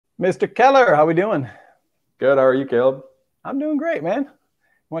Mr. Keller, how we doing? Good. How are you, Caleb? I'm doing great, man. You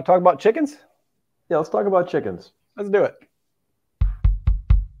want to talk about chickens? Yeah, let's talk about chickens. Let's do it.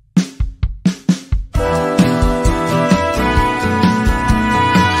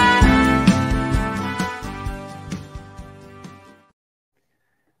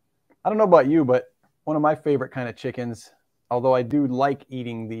 I don't know about you, but one of my favorite kind of chickens, although I do like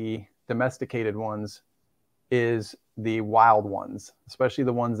eating the domesticated ones, is the wild ones, especially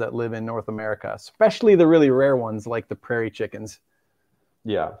the ones that live in North America, especially the really rare ones like the prairie chickens.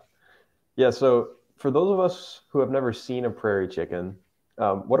 Yeah. Yeah. So, for those of us who have never seen a prairie chicken,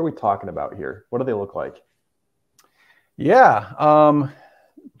 what are we talking about here? What do they look like? Yeah,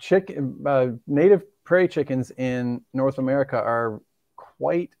 native prairie chickens in North America are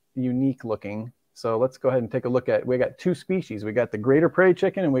quite unique looking. So let's go ahead and take a look at. We got two species. We got the greater prairie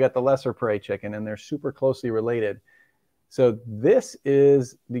chicken and we got the lesser prairie chicken, and they're super closely related. So this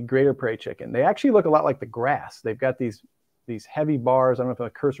is the greater prairie chicken. They actually look a lot like the grass. They've got these heavy bars. I don't know if the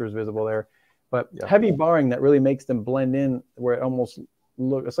cursor is visible there, but Yeah. heavy barring that really makes them blend in, where it almost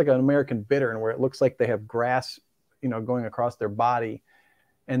look. It's like an American bittern, where it looks like they have grass, going across their body.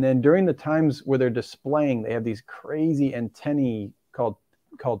 And then during the times where they're displaying, they have these crazy antennae called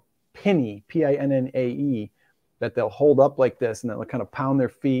pinnae, Pinnae, that they'll hold up like this, and they'll kind of pound their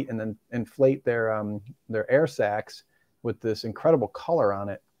feet and then inflate their air sacs with this incredible color on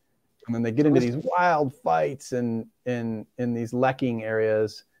it. And then they get into these wild fights and in these lekking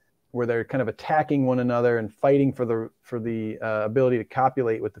areas where they're kind of attacking one another and fighting for the ability to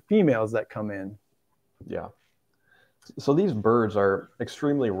copulate with the females that come in. Yeah. So these birds are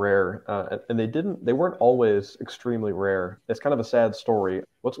extremely rare, and they weren't always extremely rare. It's kind of a sad story.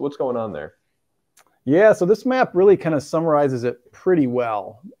 What's going on there? Yeah, so this map really kind of summarizes it pretty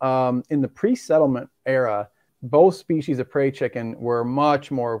well. In the pre-settlement era, both species of prairie chicken were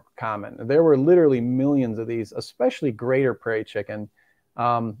much more common. There were literally millions of these, especially greater prairie chicken,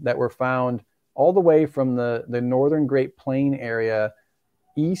 that were found all the way from the northern Great Plain area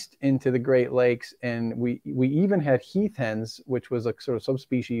east into the Great Lakes. And we even had heath hens, which was a sort of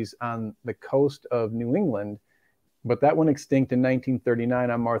subspecies on the coast of New England, but that went extinct in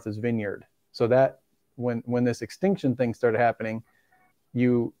 1939 on Martha's Vineyard. So that when this extinction thing started happening,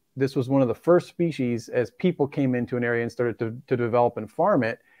 this was one of the first species as people came into an area and started to develop and farm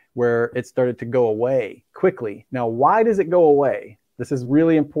it, where it started to go away quickly. Now, why does it go away? This is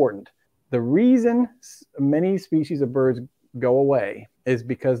really important. The reason many species of birds go away is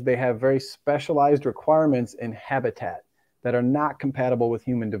because they have very specialized requirements in habitat that are not compatible with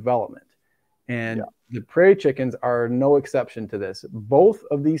human development. And the prairie chickens are no exception to this. Both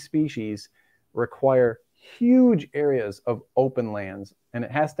of these species require huge areas of open lands, and it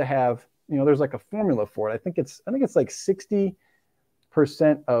has to have, there's like a formula for it. I think it's like 60%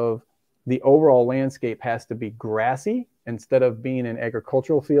 of the overall landscape has to be grassy instead of being in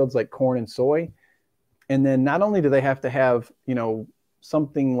agricultural fields like corn and soy. And then not only do they have to have,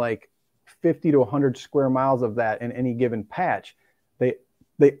 something like 50 to 100 square miles of that in any given patch,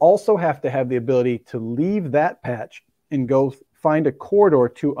 they also have to have the ability to leave that patch and go find a corridor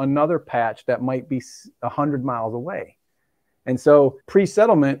to another patch that might be 100 miles away. And so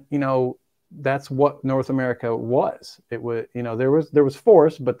pre-settlement, that's what North America was. It was, there was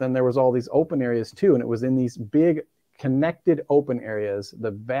forest, but then there was all these open areas too. And it was in these big connected open areas, the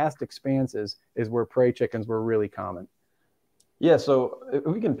vast expanses, is where prairie chickens were really common. Yeah. So if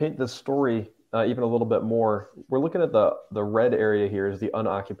we can paint this story even a little bit more, we're looking at the red area here is the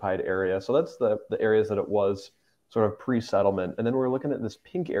unoccupied area. So that's the areas that it was sort of pre-settlement. And then we're looking at this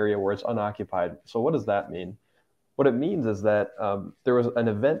pink area where it's unoccupied. So what does that mean? What it means is that there was an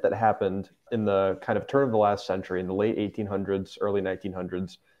event that happened in the kind of turn of the last century, in the late 1800s, early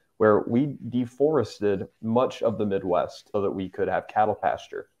 1900s, where we deforested much of the Midwest so that we could have cattle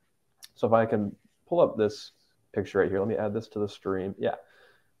pasture. So if I can pull up this picture right here, let me add this to the stream. Yeah.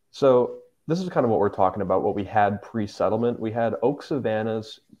 So this is kind of what we're talking about, what we had pre-settlement. We had oak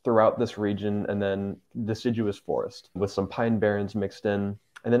savannas throughout this region, and then deciduous forest with some pine barrens mixed in.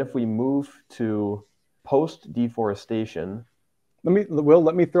 And then if we move to post-deforestation. Let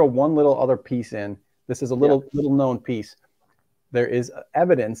me throw one little other piece in. This is a little known piece. There is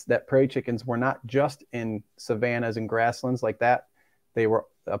evidence that prairie chickens were not just in savannas and grasslands like that. They were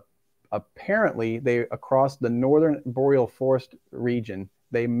apparently across the northern boreal forest region.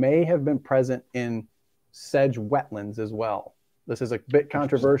 They may have been present in sedge wetlands as well. This is a bit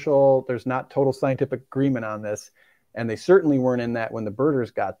controversial. There's not total scientific agreement on this, and they certainly weren't in that when the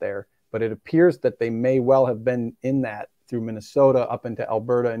birders got there. But it appears that they may well have been in that through Minnesota up into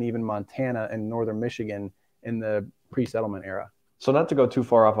Alberta and even Montana and northern Michigan in the pre-settlement era. So not to go too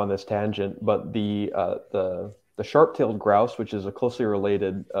far off on this tangent, but the sharp-tailed grouse, which is a closely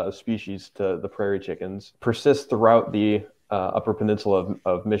related species to the prairie chickens, persists throughout the Upper Peninsula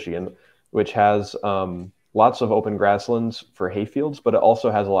of Michigan, which has lots of open grasslands for hayfields, but it also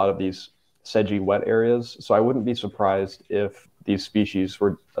has a lot of these sedgy, wet areas. So I wouldn't be surprised if these species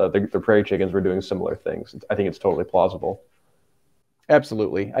were the prairie chickens were doing similar things. I think it's totally plausible.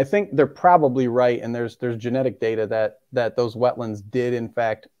 Absolutely. I think they're probably right. And there's genetic data that those wetlands did in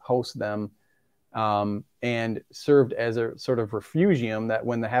fact host them, and served as a sort of refugium that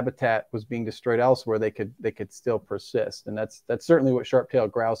when the habitat was being destroyed elsewhere, they could still persist. And that's certainly what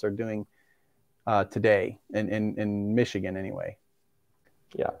sharp-tailed grouse are doing today in Michigan anyway.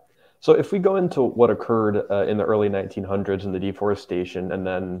 Yeah. So if we go into what occurred in the early 1900s in the deforestation and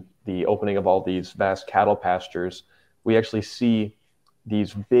then the opening of all these vast cattle pastures, we actually see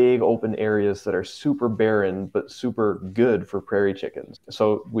these big open areas that are super barren but super good for prairie chickens.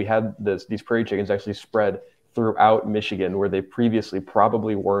 So we had these prairie chickens actually spread throughout Michigan where they previously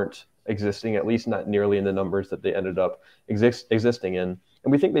probably weren't existing, at least not nearly in the numbers that they ended up existing in.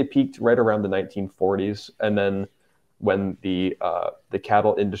 And we think they peaked right around the 1940s, and then when the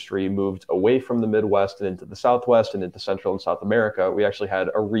cattle industry moved away from the Midwest and into the Southwest and into Central and South America, we actually had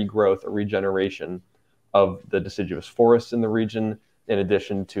a regrowth, a regeneration of the deciduous forests in the region, in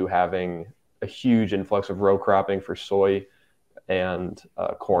addition to having a huge influx of row cropping for soy and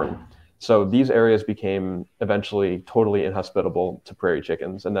corn. So these areas became eventually totally inhospitable to prairie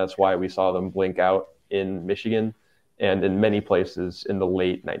chickens, and that's why we saw them blink out in Michigan and in many places in the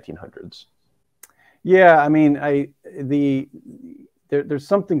late 1900s. Yeah, I mean, there's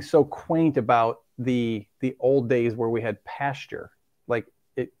something so quaint about the old days where we had pasture. Like,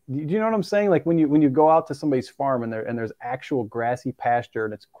 do you know what I'm saying? Like when you go out to somebody's farm and there's actual grassy pasture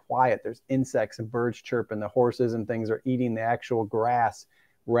and it's quiet, there's insects and birds chirp and the horses and things are eating the actual grass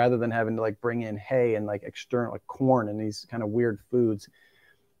rather than having to like bring in hay and like external like corn and these kind of weird foods.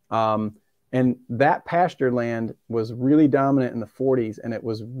 And that pasture land was really dominant in the 40s, and it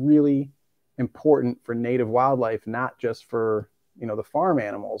was really important for native wildlife, not just for, the farm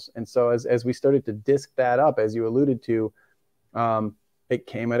animals. And so as we started to disc that up, as you alluded to, it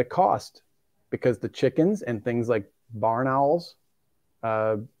came at a cost because the chickens and things like barn owls,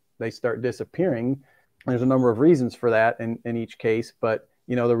 they start disappearing. There's a number of reasons for that in each case, but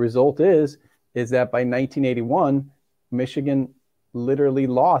the result is that by 1981, Michigan literally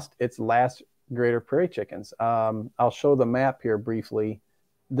lost its last greater prairie chickens. I'll show the map here briefly.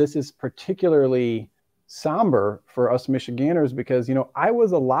 This is particularly somber for us Michiganders because, I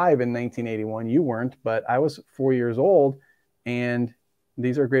was alive in 1981. You weren't, but I was 4 years old. And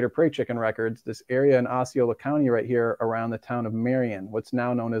these are greater prairie chicken records. This area in Osceola County right here around the town of Marion, what's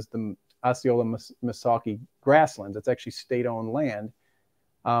now known as the Osceola-Missaukee grasslands. It's actually state-owned land.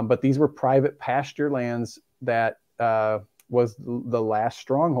 But these were private pasture lands that was the last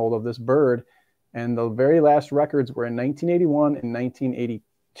stronghold of this bird. And the very last records were in 1981 and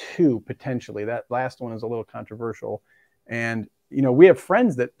 1982, potentially. That last one is a little controversial. And, we have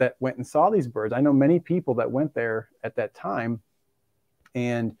friends that went and saw these birds. I know many people that went there at that time.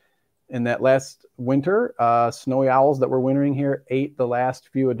 And in that last winter, snowy owls that were wintering here ate the last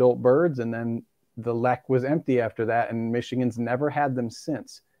few adult birds, and then the lek was empty after that, and Michigan's never had them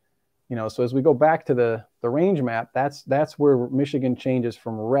since. So as we go back to the range map, that's where Michigan changes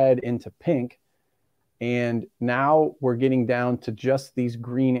from red into pink. And now we're getting down to just these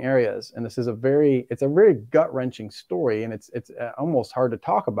green areas. And this is it's a very gut-wrenching story. And it's almost hard to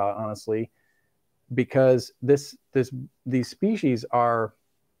talk about, honestly, because these species are,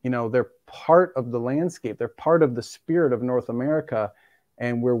 they're part of the landscape. They're part of the spirit of North America.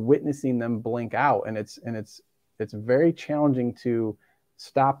 And we're witnessing them blink out. And it's very challenging to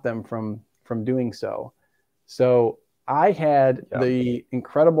stop them from doing so. So I had the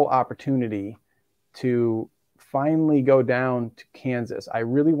incredible opportunity to finally go down to Kansas. I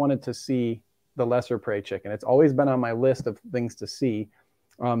really wanted to see the lesser prairie chicken. It's always been on my list of things to see.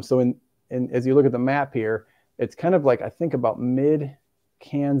 So as you look at the map here, it's kind of like, I think about mid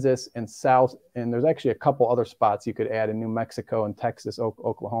Kansas and south, and there's actually a couple other spots you could add in New Mexico and Texas,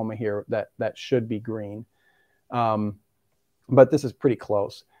 Oklahoma here that should be green. But this is pretty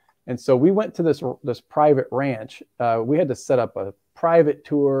close. And so we went to this private ranch. We had to set up a private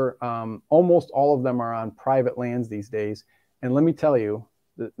tour. Almost all of them are on private lands these days. And let me tell you,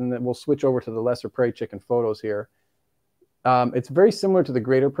 and then we'll switch over to the lesser prairie chicken photos here. It's very similar to the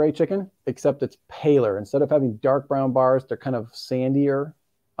greater prairie chicken, except it's paler. Instead of having dark brown bars, they're kind of sandier.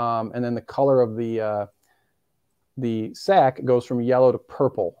 And then the color of the sack goes from yellow to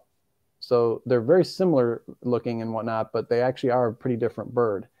purple. So they're very similar looking and whatnot, but they actually are a pretty different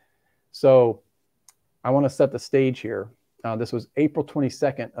bird. So I want to set the stage here. This was April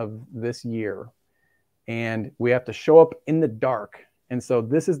 22nd of this year, and we have to show up in the dark. And so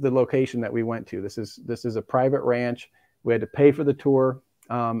this is the location that we went to. This is a private ranch. We had to pay for the tour,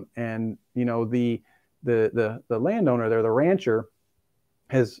 and you know the landowner there, the rancher,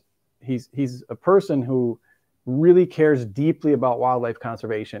 he's a person who really cares deeply about wildlife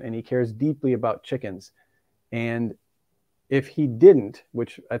conservation, and he cares deeply about chickens. And if he didn't,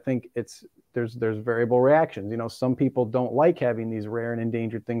 which I think there's variable reactions. You know, some people don't like having these rare and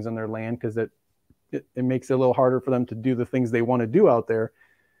endangered things on their land because it makes it a little harder for them to do the things they want to do out there.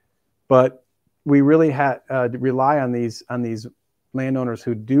 But we really rely on these landowners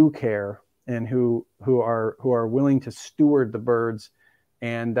who do care and who are willing to steward the birds.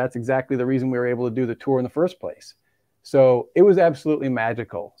 And that's exactly the reason we were able to do the tour in the first place. So it was absolutely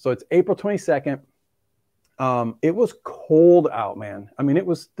magical. So it's April 22nd. It was cold out, man. I mean, it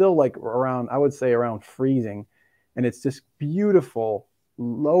was still like around, I would say around freezing. And it's this beautiful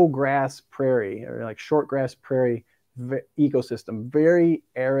low grass prairie, or like short grass prairie ecosystem, very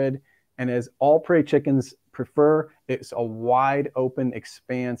arid. And as all prairie chickens prefer, it's a wide open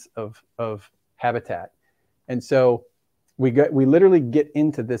expanse of habitat. And so we literally get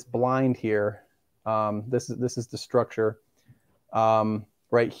into this blind here. This is the structure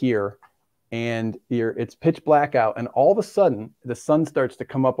right here. And it's pitch black out, and all of a sudden the sun starts to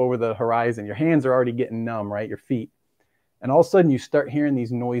come up over the horizon. Your hands are already getting numb, right? Your feet. And all of a sudden you start hearing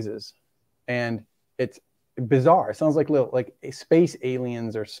these noises, and it's bizarre. It sounds like space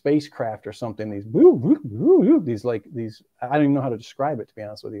aliens or spacecraft or something. These woo, woo, woo, woo, these I don't even know how to describe it, to be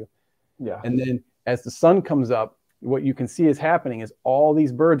honest with you. Yeah. And then as the sun comes up, what you can see is happening is all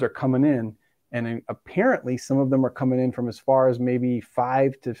these birds are coming in. And apparently some of them are coming in from as far as maybe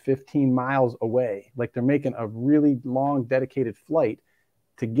 5 to 15 miles away. Like they're making a really long dedicated flight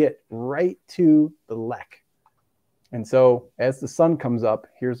to get right to the lek. And so as the sun comes up,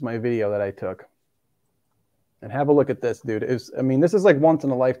 here's my video that I took. And have a look at this, dude. I mean, this is like once in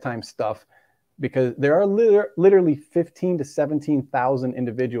a lifetime stuff, because there are literally 15 to 17,000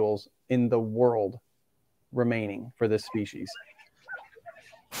 individuals in the world remaining for this species.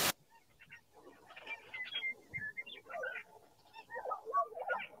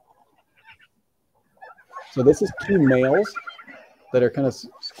 So this is two males that are kind of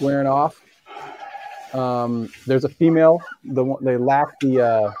squaring off. There's a female. They lack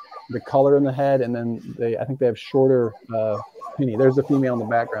the color in the head, and then I think they have shorter pinny. There's the female in the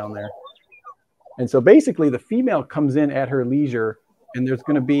background there. And so basically the female comes in at her leisure, and there's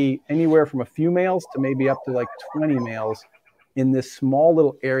going to be anywhere from a few males to maybe up to like 20 males in this small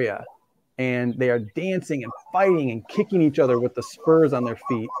little area. And they are dancing and fighting and kicking each other with the spurs on their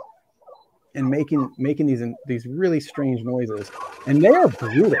feet, and making these really strange noises. And they are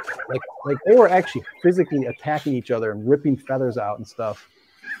brutal. Like they were actually physically attacking each other and ripping feathers out and stuff.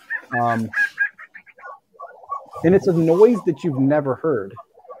 And it's a noise that you've never heard.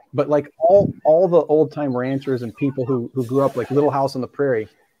 But like all the old time ranchers and people who grew up like Little House on the Prairie,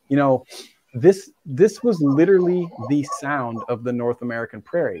 you know, this was literally the sound of the North American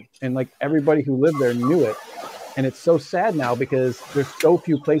prairie. And like everybody who lived there knew it. And it's so sad now because there's so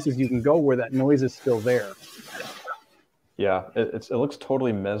few places you can go where that noise is still there. Yeah, it looks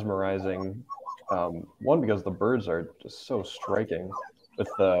totally mesmerizing. One, because the birds are just so striking with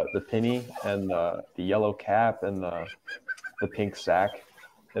the pinny and the yellow cap and the pink sack.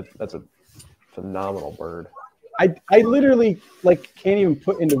 That's a phenomenal bird. I literally like can't even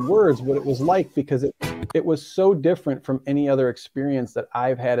put into words what it was like, because it was so different from any other experience that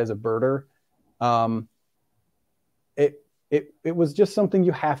I've had as a birder. It was just something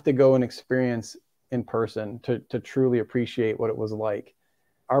you have to go and experience in person to truly appreciate what it was like.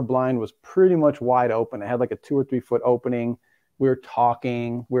 Our blind was pretty much wide open. It had like a 2 or 3 foot opening. We were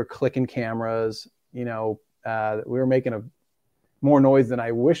talking, we were clicking cameras, you know, we were making more noise than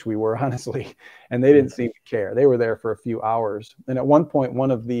I wish we were, honestly. And they didn't seem to care. They were there for a few hours. And at one point,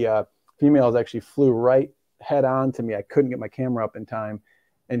 one of the females actually flew right head on to me. I couldn't get my camera up in time.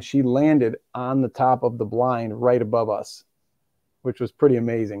 And she landed on the top of the blind right above us, which was pretty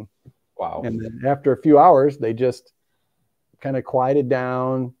amazing. Wow. And then after a few hours, they just kind of quieted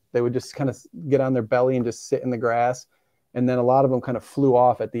down. They would just kind of get on their belly and just sit in the grass. And then a lot of them kind of flew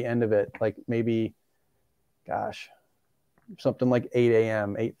off at the end of it, like maybe, gosh, something like 8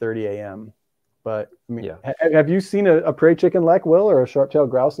 a.m., 8:30 a.m. But I mean, yeah. Have you seen a prairie chicken lek, Will, or a sharp-tailed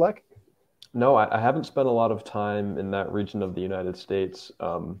grouse lek? No, I haven't spent a lot of time in that region of the United States.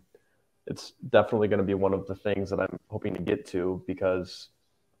 It's definitely going to be one of the things that I'm hoping to get to, because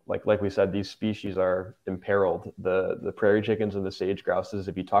like we said, these species are imperiled. The prairie chickens and the sage grouses.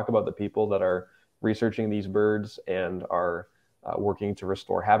 If you talk about the people that are researching these birds and are working to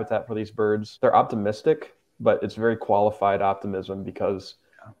restore habitat for these birds, they're optimistic, but it's very qualified optimism because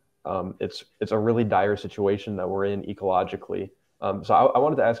it's a really dire situation that we're in ecologically. So I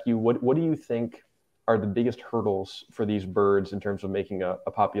wanted to ask you, what do you think are the biggest hurdles for these birds in terms of making a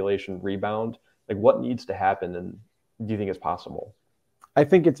population rebound? Like what needs to happen, and do you think it's possible? I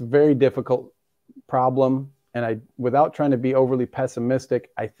think it's a very difficult problem. And without trying to be overly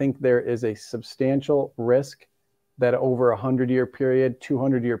pessimistic, I think there is a substantial risk that over a 100-year period,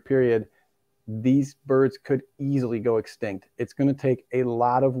 200-year period, these birds could easily go extinct. It's going to take a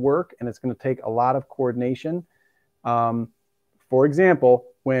lot of work and it's going to take a lot of coordination. For example,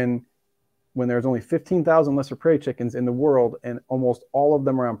 when there's only 15,000 lesser prairie chickens in the world and almost all of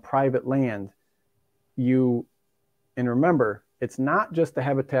them are on private land, and remember, it's not just the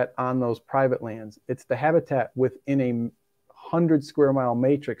habitat on those private lands, it's the habitat within a 100 square mile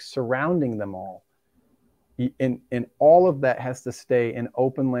matrix surrounding them all. And all of that has to stay in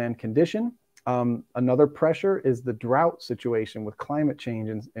open land condition. Another pressure is the drought situation with climate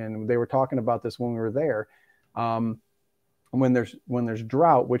change, and they were talking about this when we were there. When there's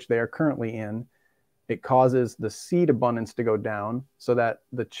drought, which they are currently in, it causes the seed abundance to go down, so that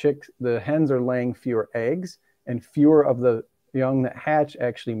the hens are laying fewer eggs, and fewer of the young that hatch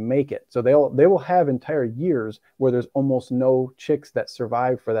actually make it. So they will have entire years where there's almost no chicks that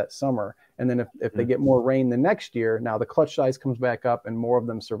survive for that summer. And then if they get more rain the next year, now the clutch size comes back up and more of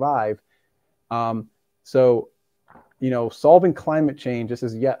them survive. So, solving climate change, this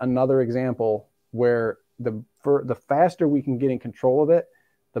is yet another example where the faster we can get in control of it,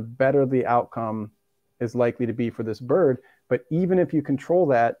 the better the outcome is likely to be for this bird. But even if you control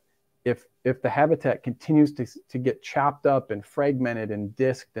that, if the habitat continues to get chopped up and fragmented and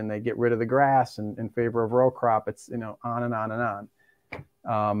disked, and they get rid of the grass in favor of row crop, it's on and on and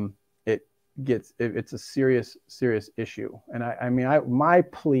on. It's a serious issue. And my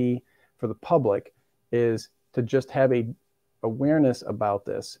plea for the public is to just have a awareness about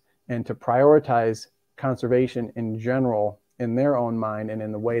this and to prioritize conservation in general in their own mind and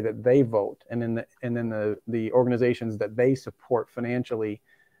in the way that they vote and in the organizations that they support financially.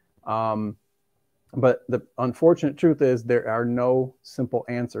 But the unfortunate truth is there are no simple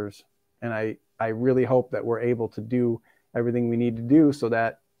answers. And I really hope that we're able to do everything we need to do so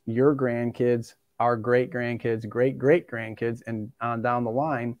that your grandkids, our great grandkids, great grandkids, and on down the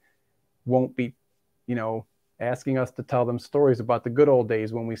line won't be, asking us to tell them stories about the good old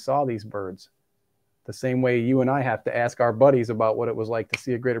days when we saw these birds. The same way you and I have to ask our buddies about what it was like to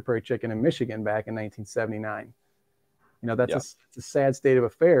see a greater prairie chicken in Michigan back in 1979. That's a sad state of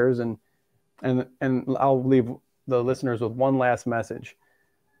affairs. And I'll leave the listeners with one last message.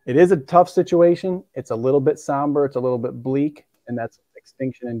 It is a tough situation. It's a little bit somber. It's a little bit bleak, and that's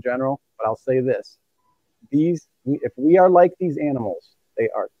extinction in general. But I'll say this: if we are like these animals, they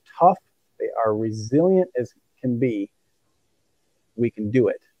are tough. They are resilient as can be. We can do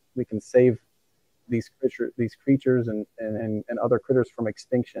it. We can save these creatures and other critters from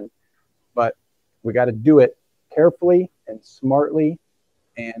extinction. But we got to do it carefully and smartly,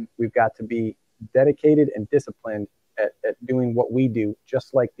 and we've got to be dedicated and disciplined at doing what we do,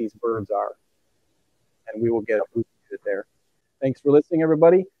 just like these birds are. And we will get it there. Thanks for listening,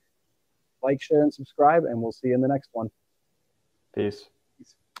 everybody. Like, share, and subscribe, and we'll see you in the next one. Peace.